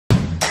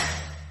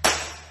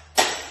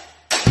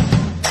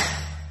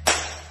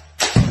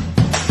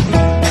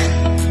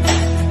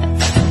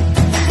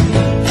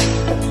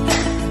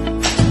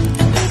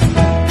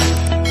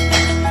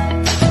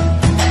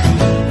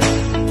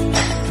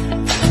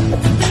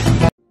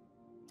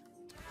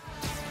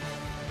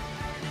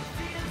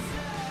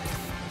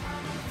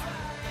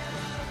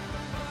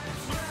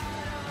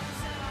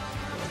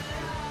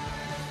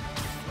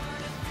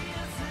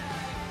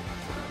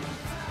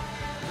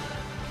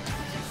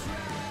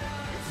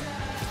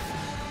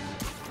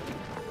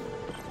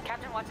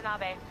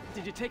Watanabe.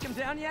 Did you take him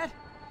down yet?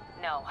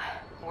 No.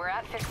 We're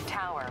at Fifth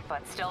Tower,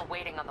 but still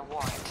waiting on the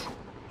warrant.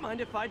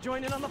 Mind if I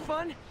join in on the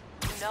fun?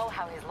 You know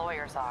how his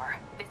lawyers are.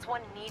 This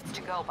one needs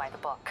to go by the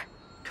book.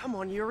 Come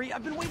on, Yuri.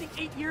 I've been waiting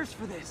 8 years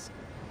for this.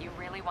 You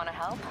really want to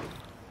help?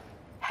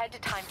 Head to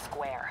Times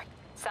Square.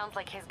 Sounds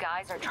like his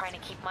guys are trying to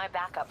keep my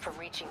backup from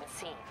reaching the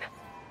scene.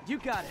 You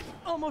got it.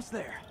 Almost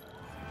there.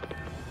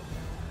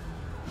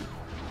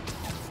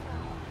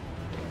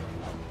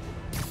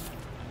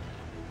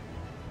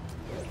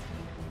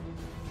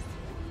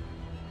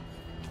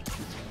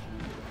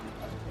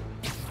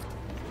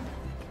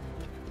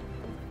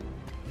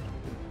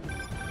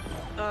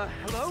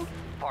 Hello?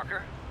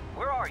 Parker,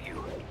 where are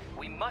you?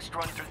 We must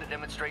run through the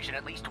demonstration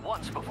at least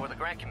once before the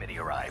grant committee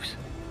arrives.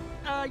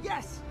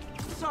 Yes.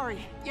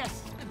 Sorry.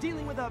 Yes.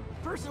 Dealing with a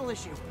personal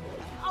issue.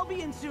 I'll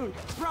be in soon.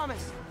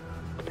 Promise.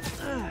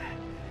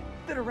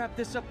 Better wrap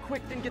this up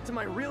quick than get to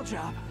my real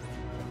job.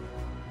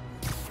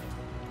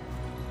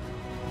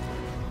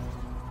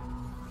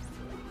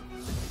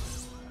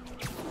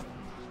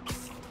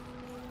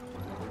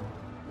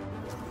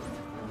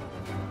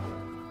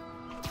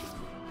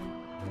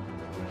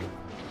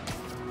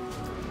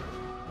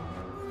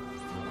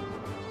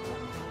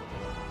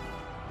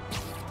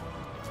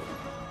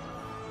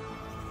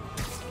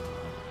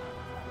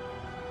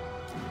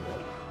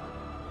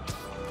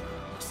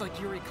 Like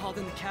Yuri called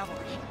in the cavalry.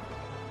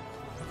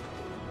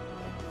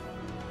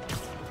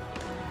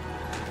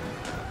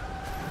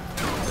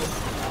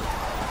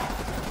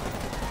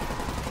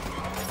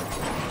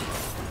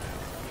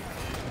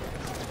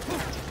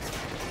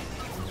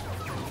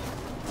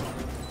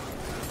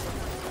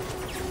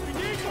 We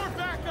need more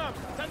backup!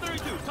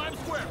 1032, Times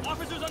Square.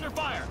 Officers under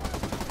fire.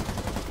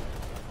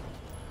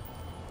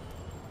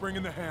 Bring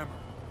in the hammer.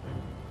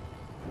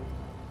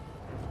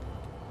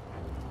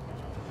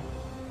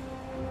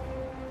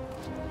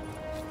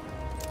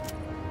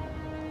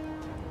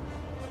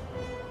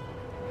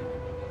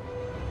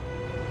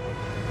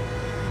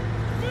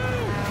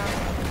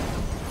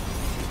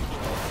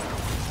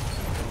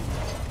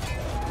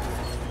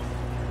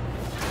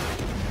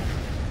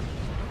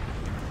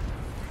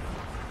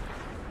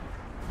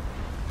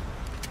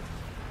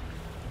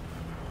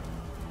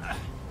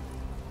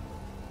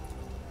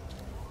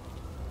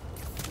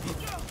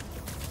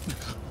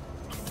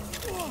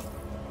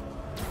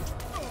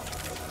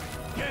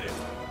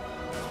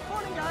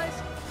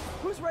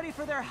 Ready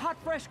for their hot,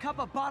 fresh cup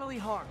of bodily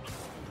harm.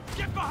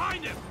 Get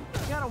behind him!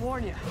 Gotta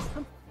warn you,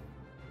 I'm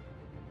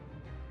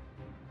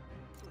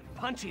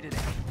punchy today.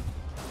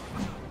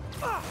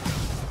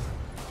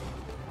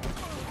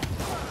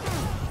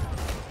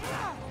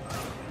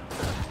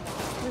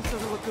 This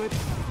doesn't look good.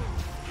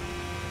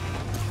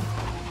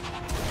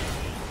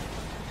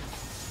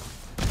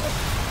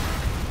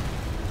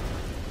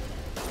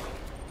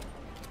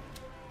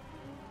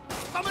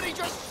 Somebody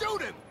just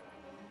shoot him!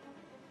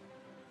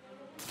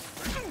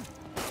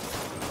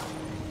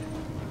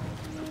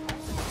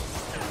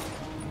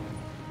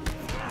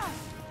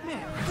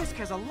 Fisk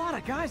has a lot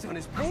of guys on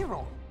his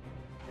payroll.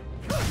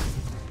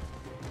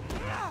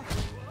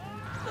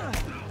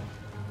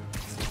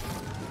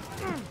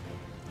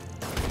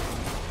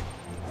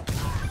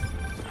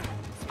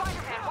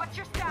 Spider-Man, what's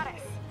your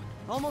status?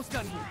 Almost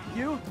done here.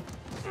 You?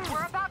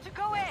 We're about to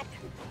go in!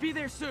 Be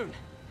there soon.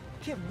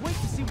 Can't wait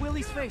to see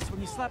Willie's face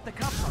when you slap the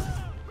cuffs on him.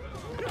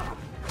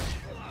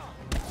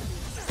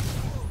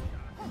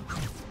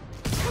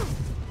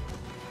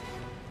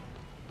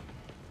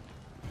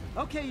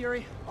 Okay,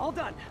 Yuri. All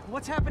done.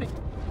 What's happening?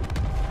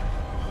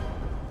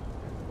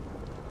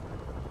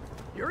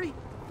 Yuri?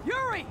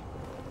 Yuri!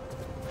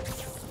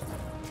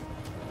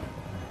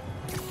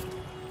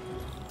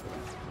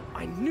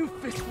 I knew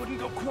Fisk wouldn't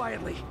go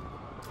quietly.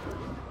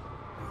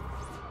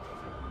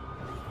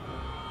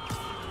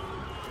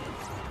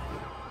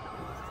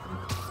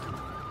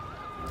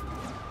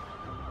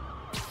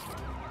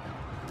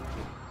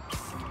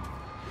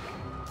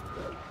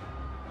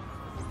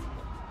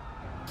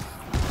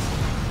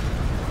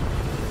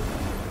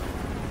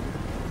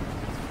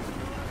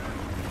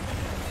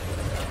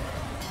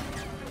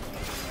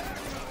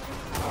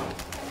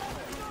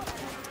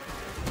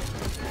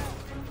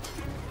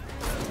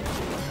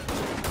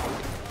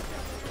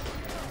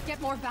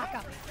 More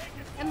backup.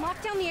 And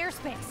lock down the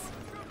airspace.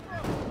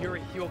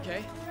 Yuri, you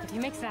okay? If he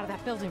makes it out of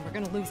that building, we're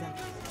gonna lose him.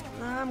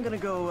 I'm gonna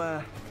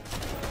go,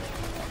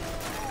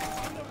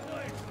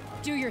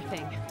 Do your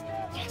thing.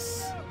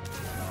 Yes!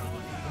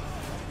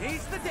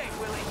 Today's the day,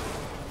 Willie!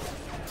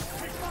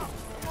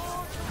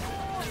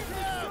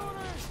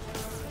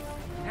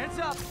 Hands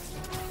up!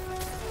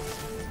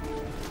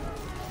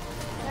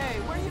 Hey,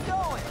 where are you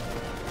going?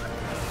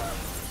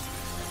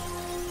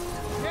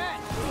 Get!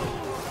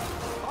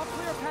 I'll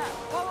clear a path.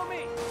 Follow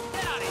me!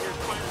 Get out of here,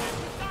 Spider-Man!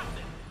 Stop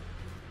it!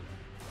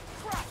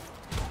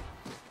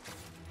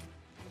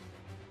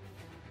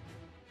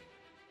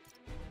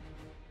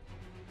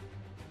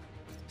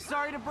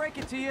 Sorry to break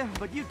it to you,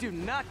 but you do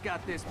not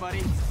got this,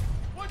 buddy.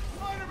 What's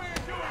Spider-Man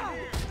doing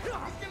here? He's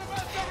gonna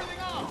mess everything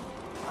up!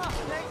 Oh,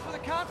 thanks for the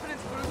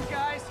confidence boost,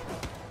 guys.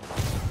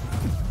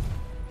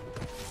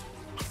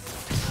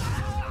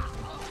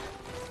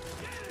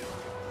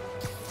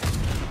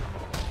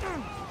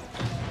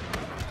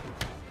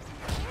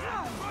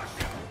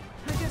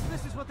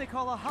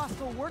 call a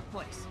hostile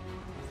workplace.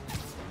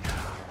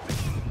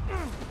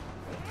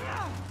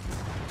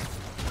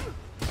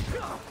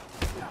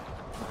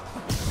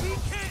 We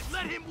can't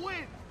let him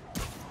win!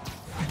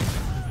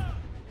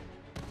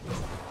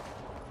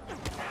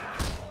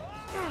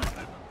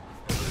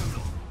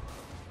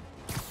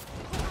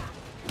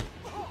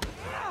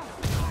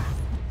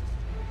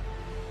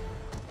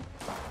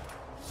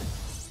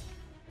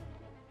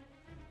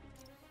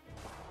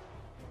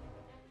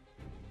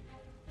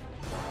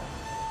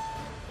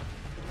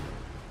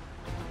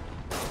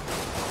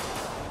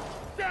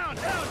 Down!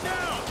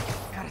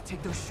 Gotta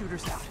take those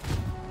shooters out.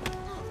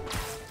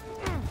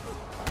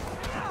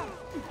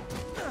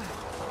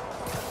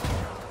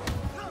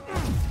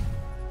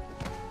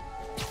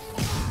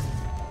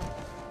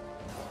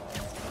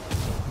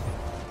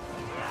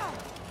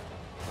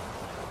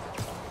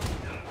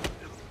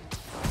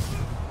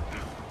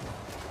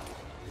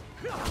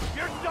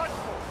 You're done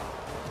for!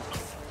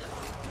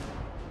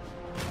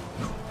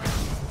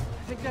 I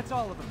think that's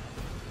all of them.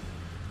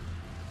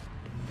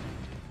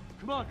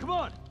 Come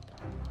on!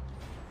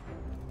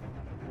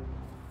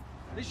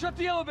 They shut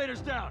the elevators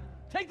down!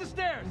 Take the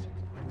stairs!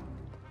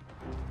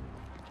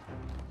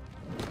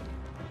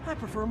 I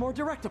prefer a more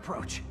direct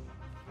approach.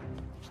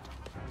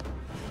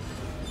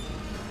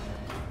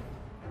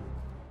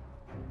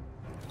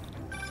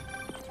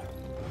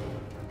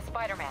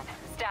 Spider-Man,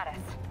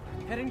 status.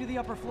 Heading to the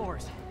upper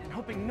floors, and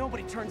hoping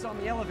nobody turns on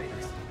the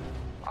elevators.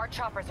 Our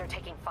choppers are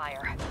taking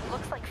fire.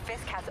 Looks like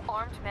Fisk has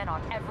armed men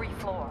on every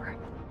floor.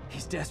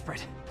 He's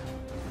desperate.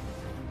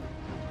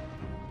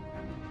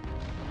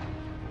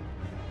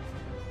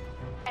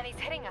 And he's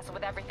hitting us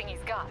with everything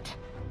he's got.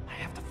 I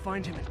have to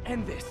find him and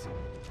end this.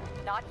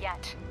 Not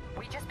yet.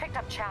 We just picked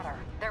up chatter.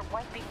 They're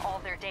wiping all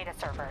their data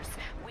servers.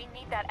 We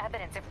need that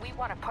evidence if we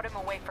want to put him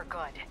away for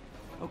good.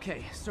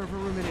 Okay, server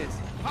room it is.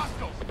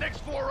 Hostiles! Next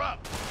floor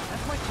up!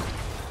 That's my cue.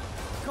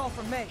 Call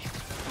from May.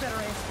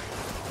 Better answer.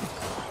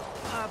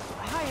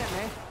 Hi, Aunt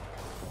May.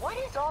 What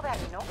is all that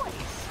noise?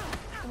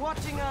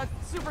 Watching a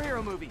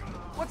superhero movie.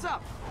 What's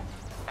up?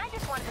 I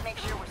just wanted to make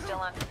sure we're still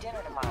on for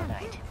dinner tomorrow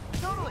night.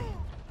 Totally.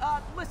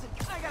 Listen,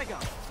 I gotta go.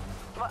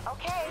 Well,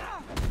 okay.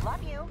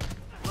 Love you.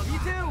 Love you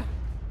too.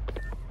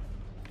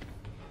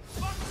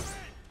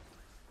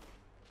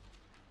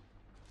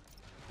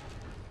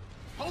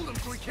 Hold him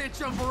so he can't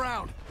jump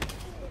around!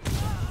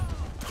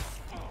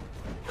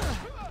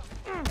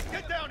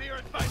 Get down here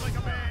and fight like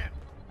a man!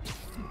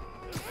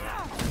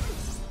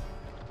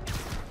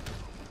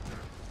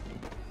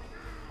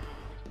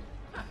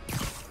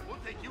 We'll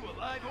take you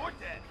alive or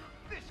dead.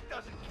 This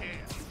doesn't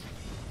care.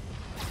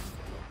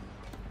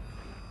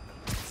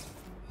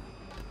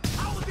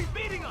 How is he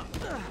beating us?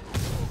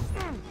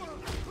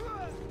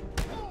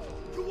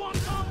 You want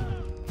some?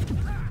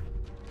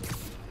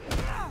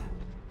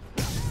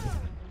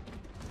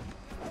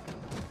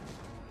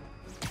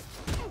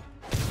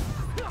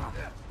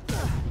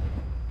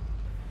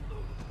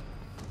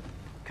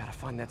 Gotta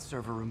find that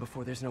server room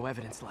before there's no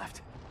evidence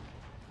left.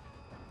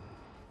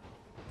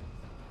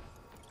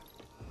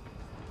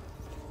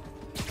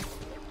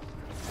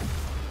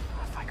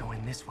 If I go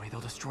in this way, they'll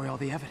destroy all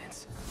the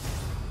evidence.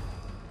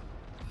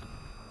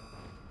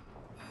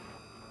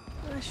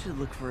 I should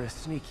look for a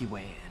sneaky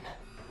way in.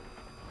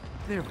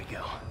 There we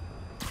go.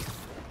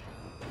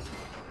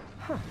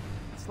 Huh.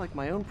 It's like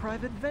my own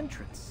private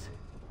ventrance.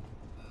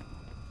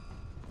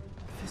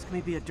 Fisk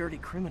may be a dirty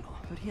criminal,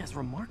 but he has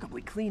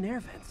remarkably clean air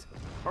vents.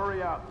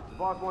 Hurry up. The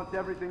boss wants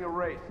everything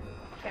erased.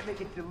 Can't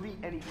make it delete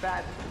any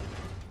faster.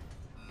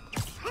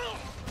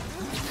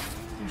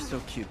 They're so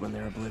cute when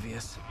they're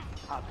oblivious.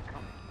 How's it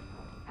coming?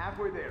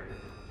 Halfway there.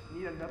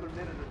 Need another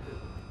minute or two.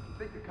 You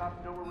think the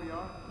cops know where we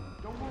are?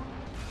 Don't move.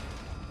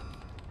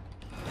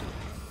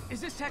 Is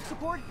this tech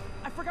support?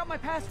 I forgot my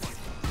password.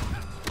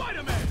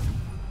 Spider-Man!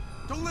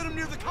 Don't let him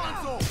near the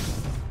console!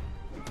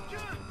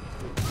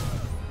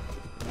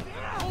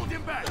 Hold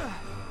him back!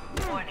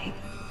 Warning.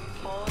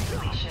 Full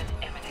deletion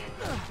imminent.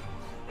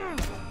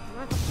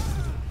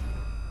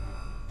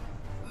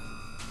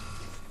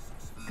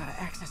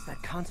 Gotta access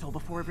that console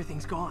before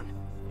everything's gone.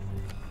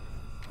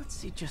 Let's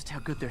see just how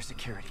good their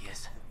security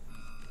is.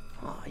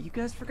 Aw, you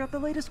guys forgot the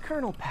latest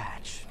kernel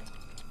patch.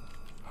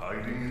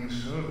 Hiding in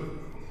server.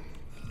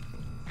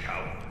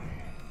 Cowardly.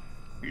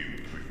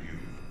 Even for you.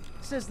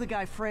 Says the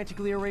guy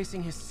frantically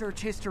erasing his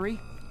search history.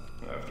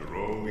 After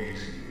all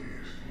these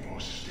years, you're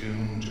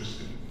still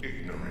just an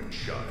ignorant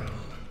child.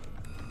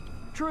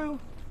 True,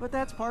 but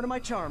that's part of my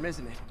charm,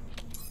 isn't it?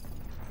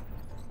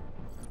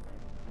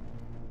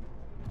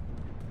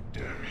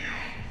 Damn you.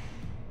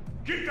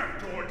 Get that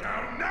door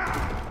down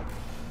now!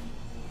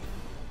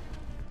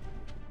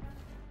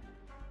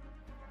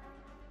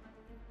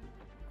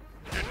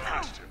 Get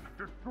past him.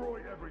 Destroy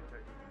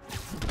everything.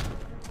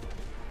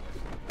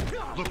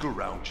 Look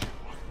around you.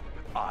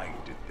 I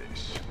did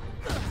this.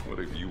 What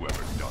have you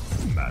ever done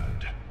that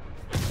mattered?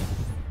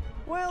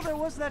 Well, there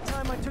was that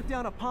time I took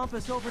down a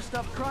pompous,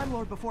 overstuffed crime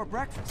lord before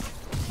breakfast.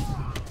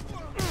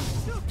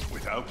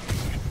 Without me,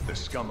 the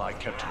scum I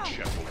kept in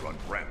check will run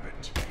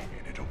rampant,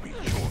 and it'll be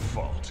your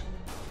fault.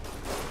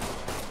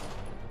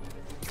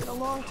 Been a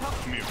long time.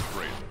 Give me a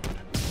prelude.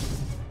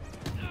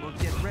 We'll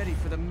get ready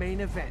for the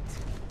main event.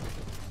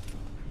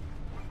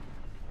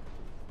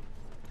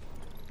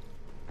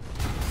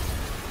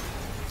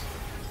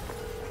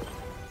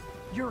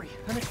 Yuri,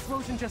 an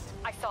explosion just...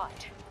 I saw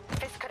it.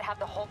 This could have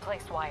the whole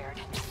place wired.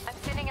 I'm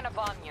sitting in a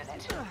bomb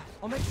unit.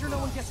 I'll make sure no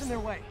one gets in their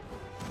way.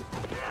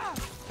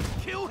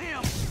 Kill him!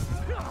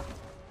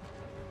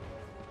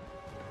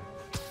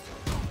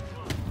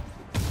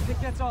 I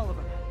think that's all of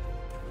them.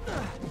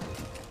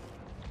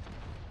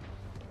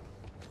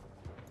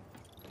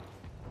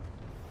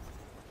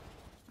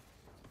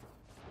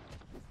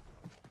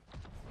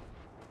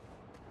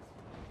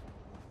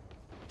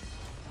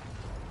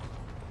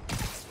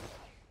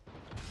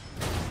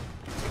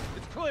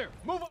 It's clear.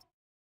 Move on.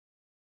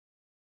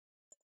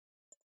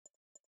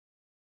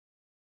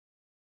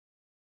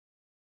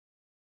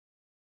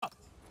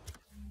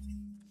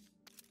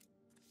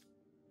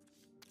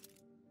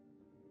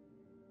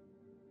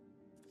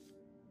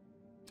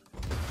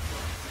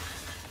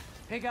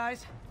 Hey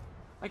guys,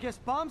 I guess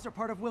bombs are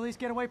part of Willie's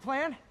getaway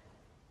plan?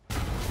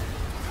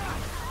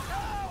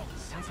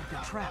 Sounds like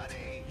they're trapped.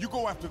 You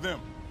go after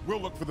them.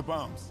 We'll look for the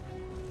bombs.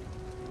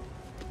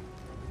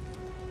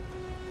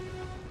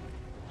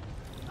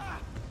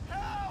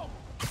 Help!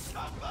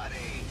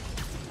 Somebody!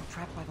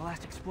 Trapped by the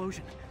last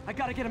explosion. I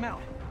gotta get him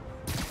out.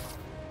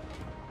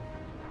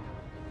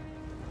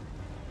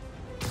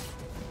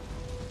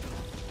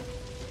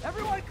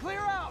 Everyone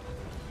clear out!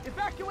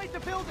 Evacuate the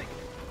building!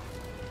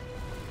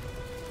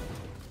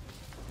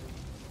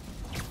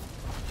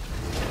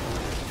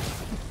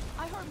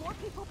 I heard more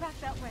people back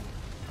that way.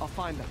 I'll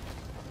find them.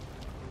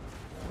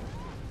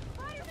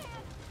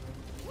 Spider-Man!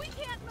 We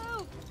can't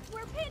move!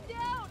 We're pinned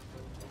down!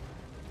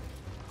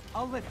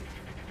 I'll lift it.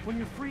 When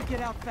you're free,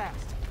 get out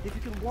fast. If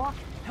you can walk,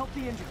 help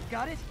the injured.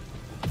 Got it?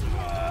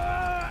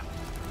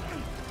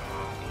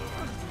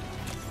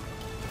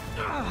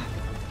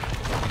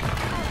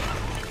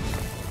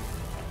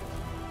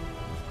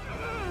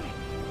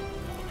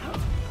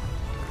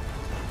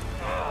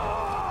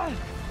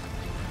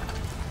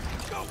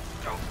 Go,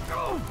 go,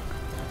 go!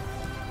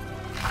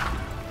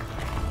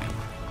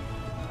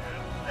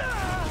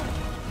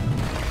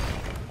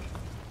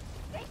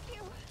 Thank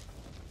you!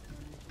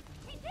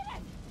 We did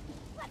it!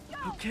 Let's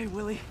go! Okay,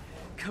 Willie.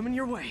 Coming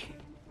your way.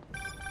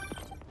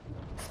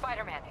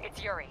 Spider-Man,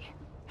 it's Yuri.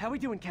 How we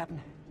doing,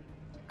 Captain?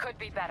 Could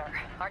be better.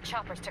 Our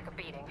choppers took a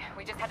beating.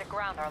 We just had to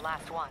ground our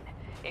last one.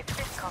 If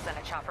this calls in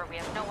a chopper, we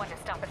have no one to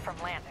stop it from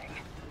landing.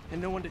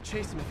 And no one to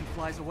chase him if he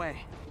flies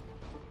away.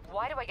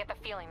 Why do I get the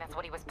feeling that's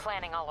what he was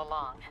planning all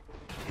along?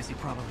 Because he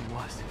probably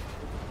was.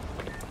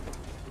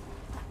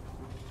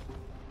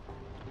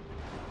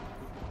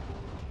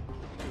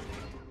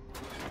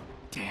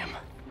 Damn.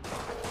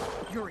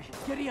 Yuri,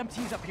 get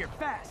EMTs up here,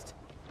 fast!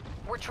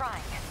 We're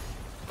trying.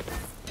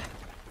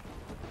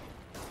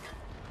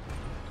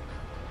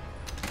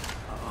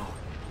 Uh-oh.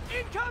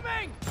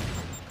 Incoming!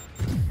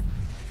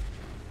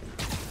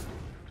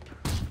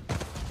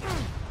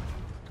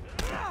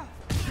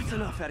 That's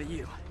enough out of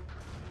you.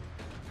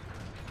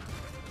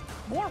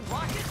 More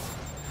rockets?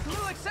 A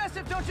little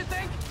excessive, don't you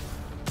think?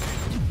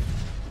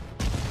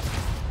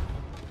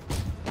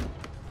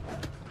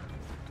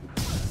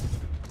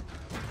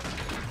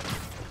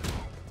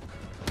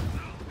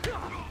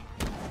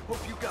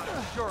 Hope you got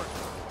insurance.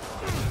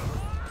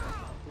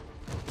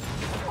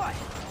 What?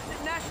 Is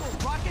it National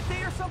Rocket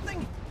Day or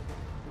something?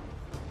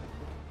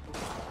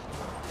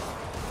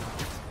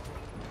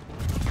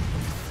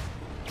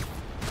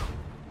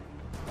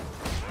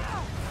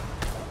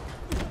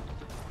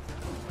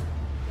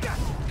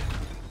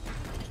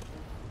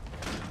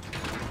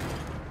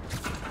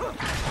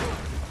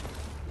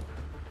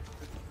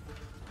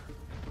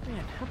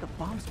 Man, how'd the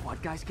bomb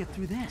squad guys get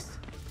through this?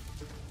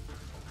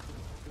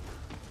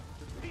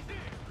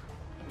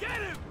 Get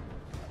him!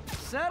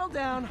 Settle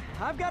down.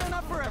 I've got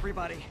enough for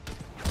everybody.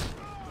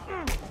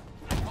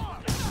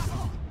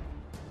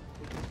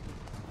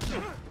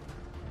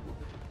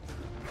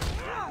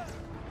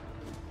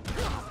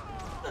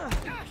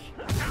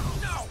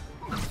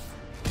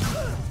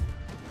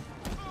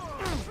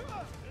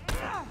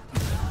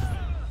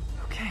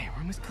 Okay,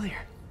 room is clear.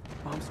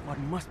 Bomb squad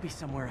must be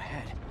somewhere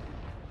ahead.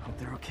 Hope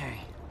they're okay.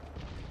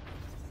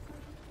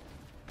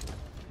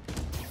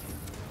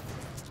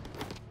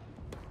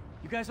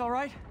 You guys all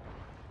right?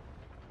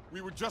 We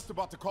were just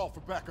about to call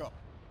for backup.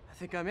 I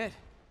think I'm it.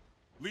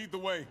 Lead the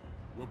way.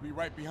 We'll be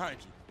right behind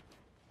you.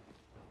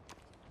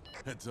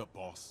 Heads up,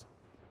 boss.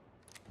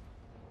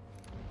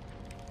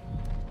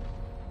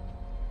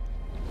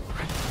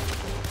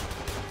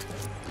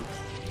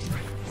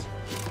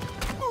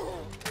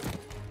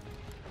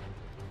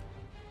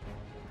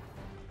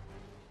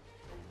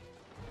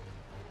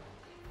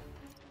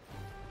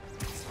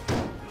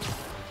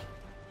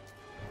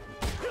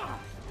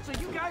 So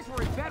you guys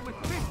were in bed with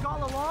Fisk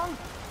all along?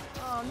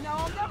 Oh no,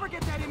 I'll never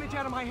get that image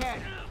out of my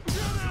head.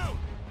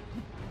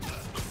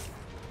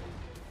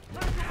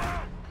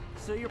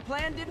 So your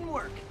plan didn't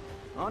work.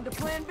 On to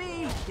plan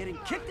B, getting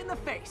kicked in the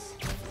face.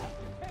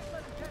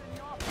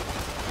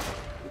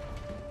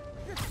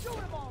 Just shoot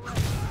him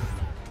already!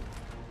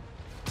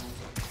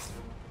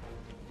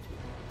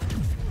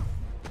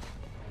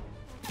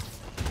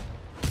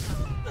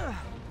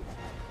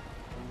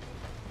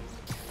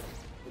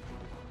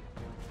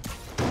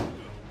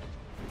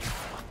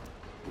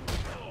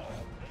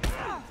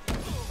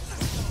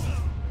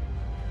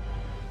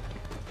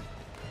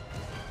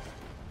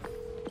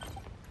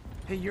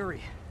 Hey,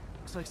 Yuri.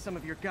 Looks like some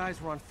of your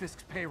guys were on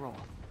Fisk's payroll.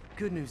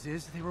 Good news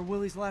is, they were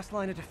Willie's last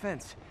line of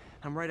defense.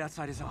 I'm right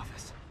outside his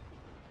office.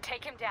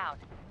 Take him down,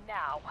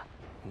 now.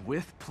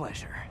 With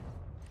pleasure.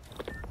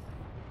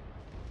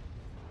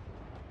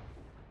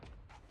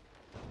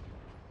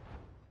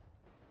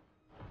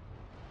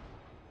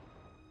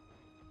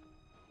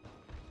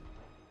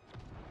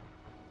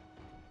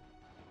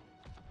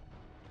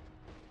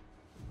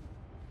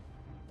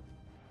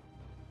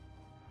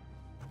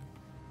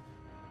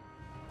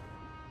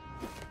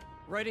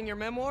 Writing your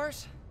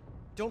memoirs?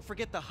 Don't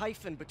forget the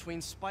hyphen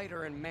between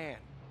Spider and Man.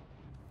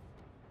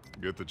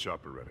 Get the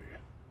chopper ready.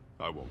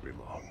 I won't be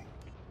long.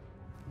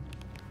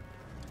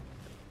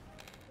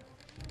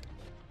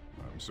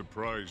 I'm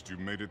surprised you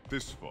made it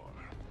this far.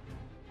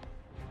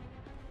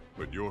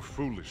 But your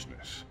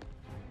foolishness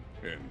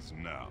ends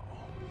now.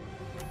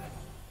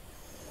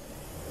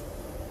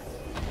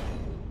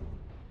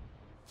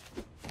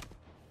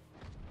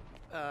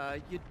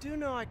 You do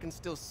know I can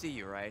still see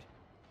you, right?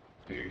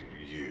 8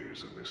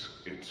 years of this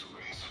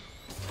insolence.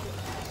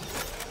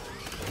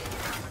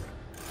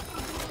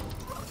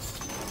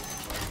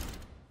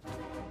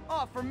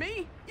 Oh, for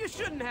me? You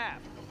shouldn't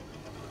have!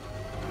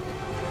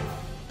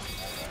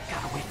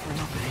 Gotta wait for an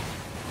opening.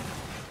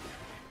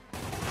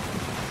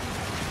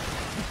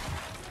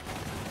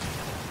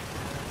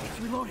 It's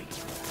reloading.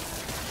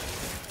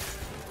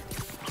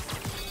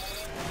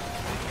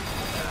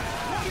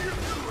 What are you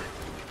doing?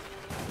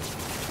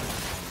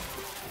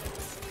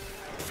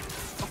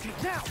 Okay,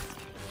 now!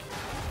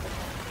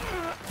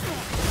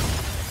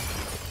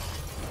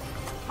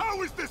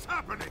 How is this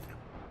happening?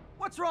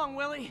 What's wrong,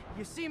 Willie?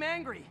 You seem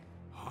angry.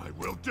 I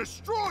will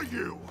destroy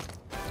you!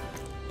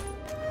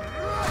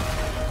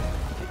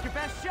 Take your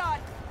best shot!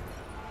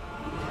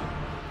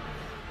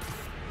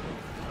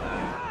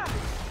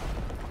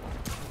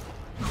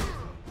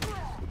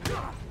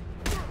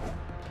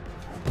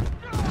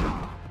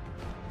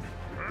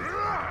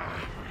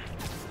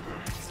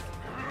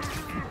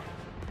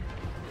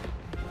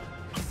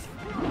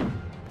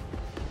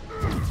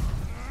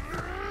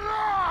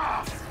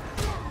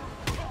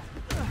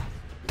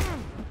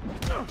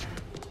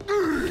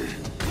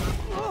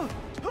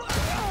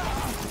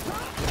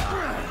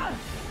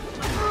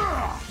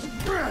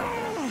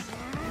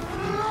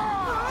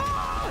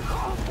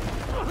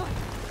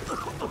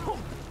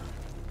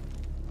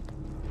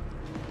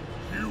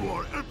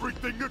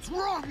 Everything that's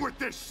wrong with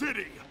this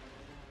city!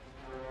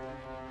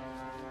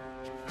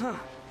 Huh.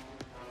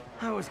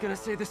 I was gonna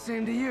say the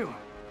same to you.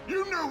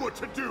 You know what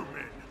to do,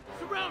 men!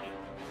 Surround it!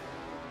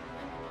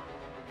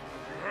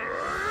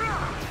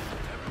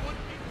 Everyone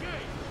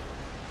engage!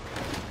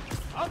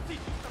 I'll teach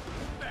you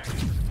something back!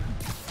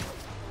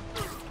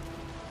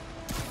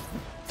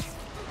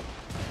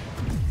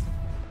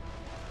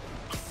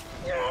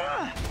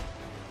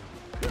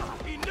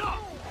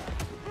 Enough!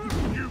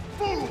 You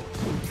fools!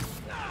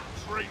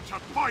 Trained to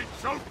fight,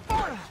 so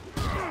fight!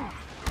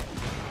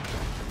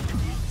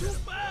 Too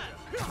bad!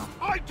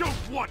 I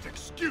don't want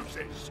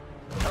excuses!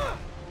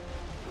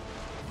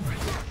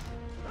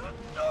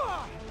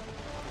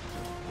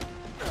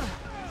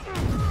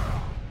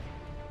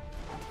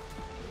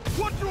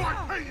 What do I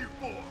pay you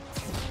for?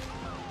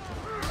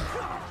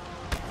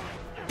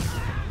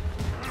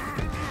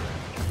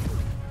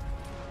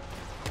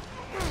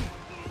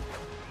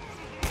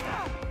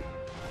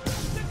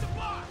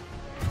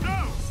 No!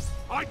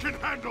 I can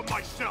handle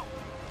myself!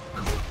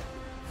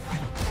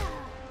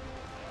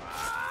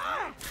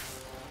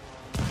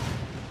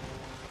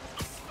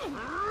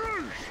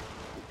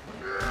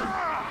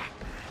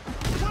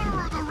 Where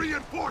are the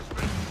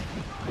reinforcements?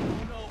 I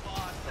don't know,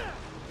 boss.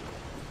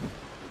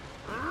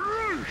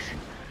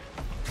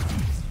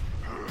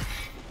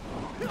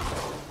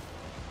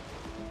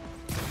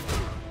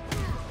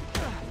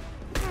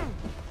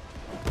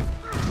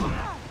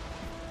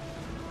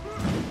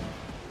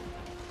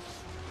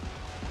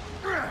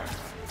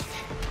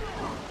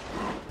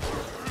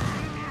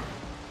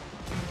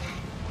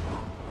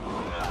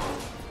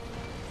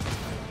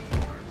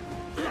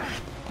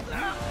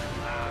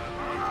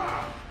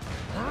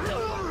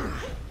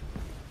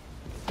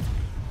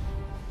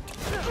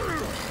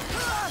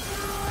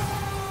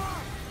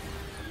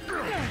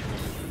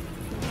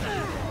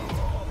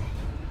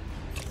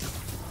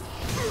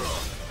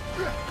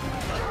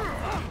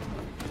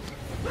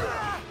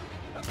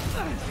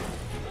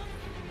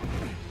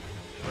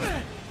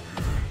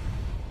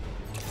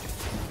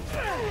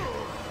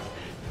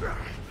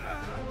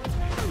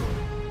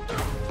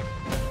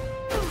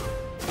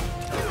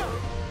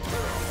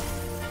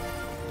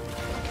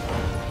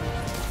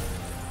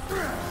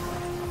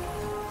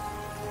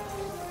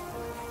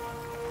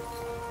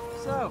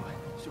 So,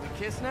 should we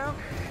kiss now?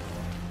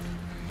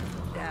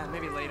 Yeah,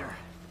 maybe later.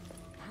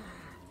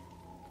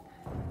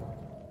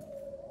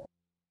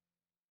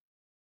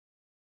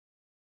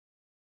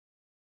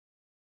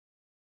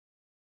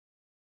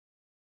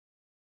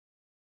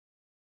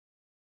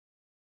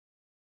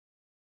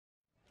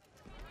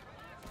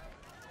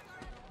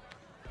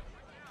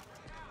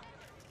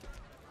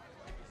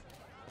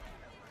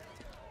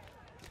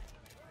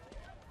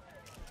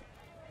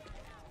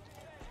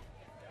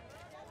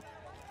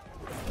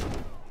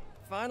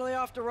 Finally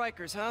off to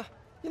Rikers, huh?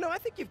 You know, I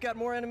think you've got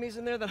more enemies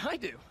in there than I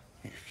do.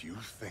 If you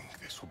think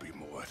this will be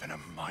more than a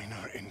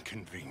minor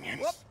inconvenience...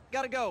 Whoop,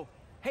 gotta go.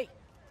 Hey,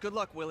 good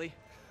luck, Willie.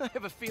 I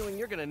have a feeling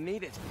you're gonna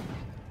need it.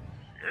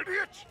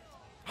 Idiot!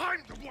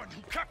 I'm the one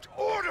who kept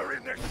order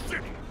in this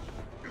city!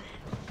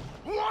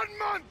 1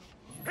 month!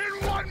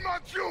 In 1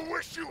 month you'll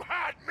wish you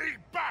had me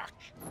back!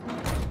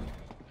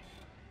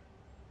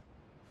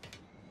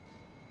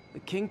 The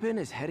Kingpin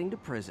is heading to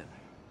prison.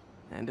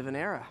 End of an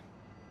era.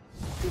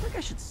 I feel like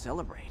I should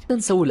celebrate.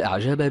 تنسوا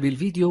الإعجاب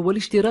بالفيديو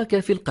والاشتراك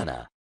في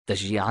القناة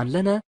تشجيعا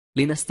لنا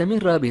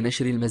لنستمر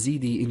بنشر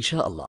المزيد إن شاء الله.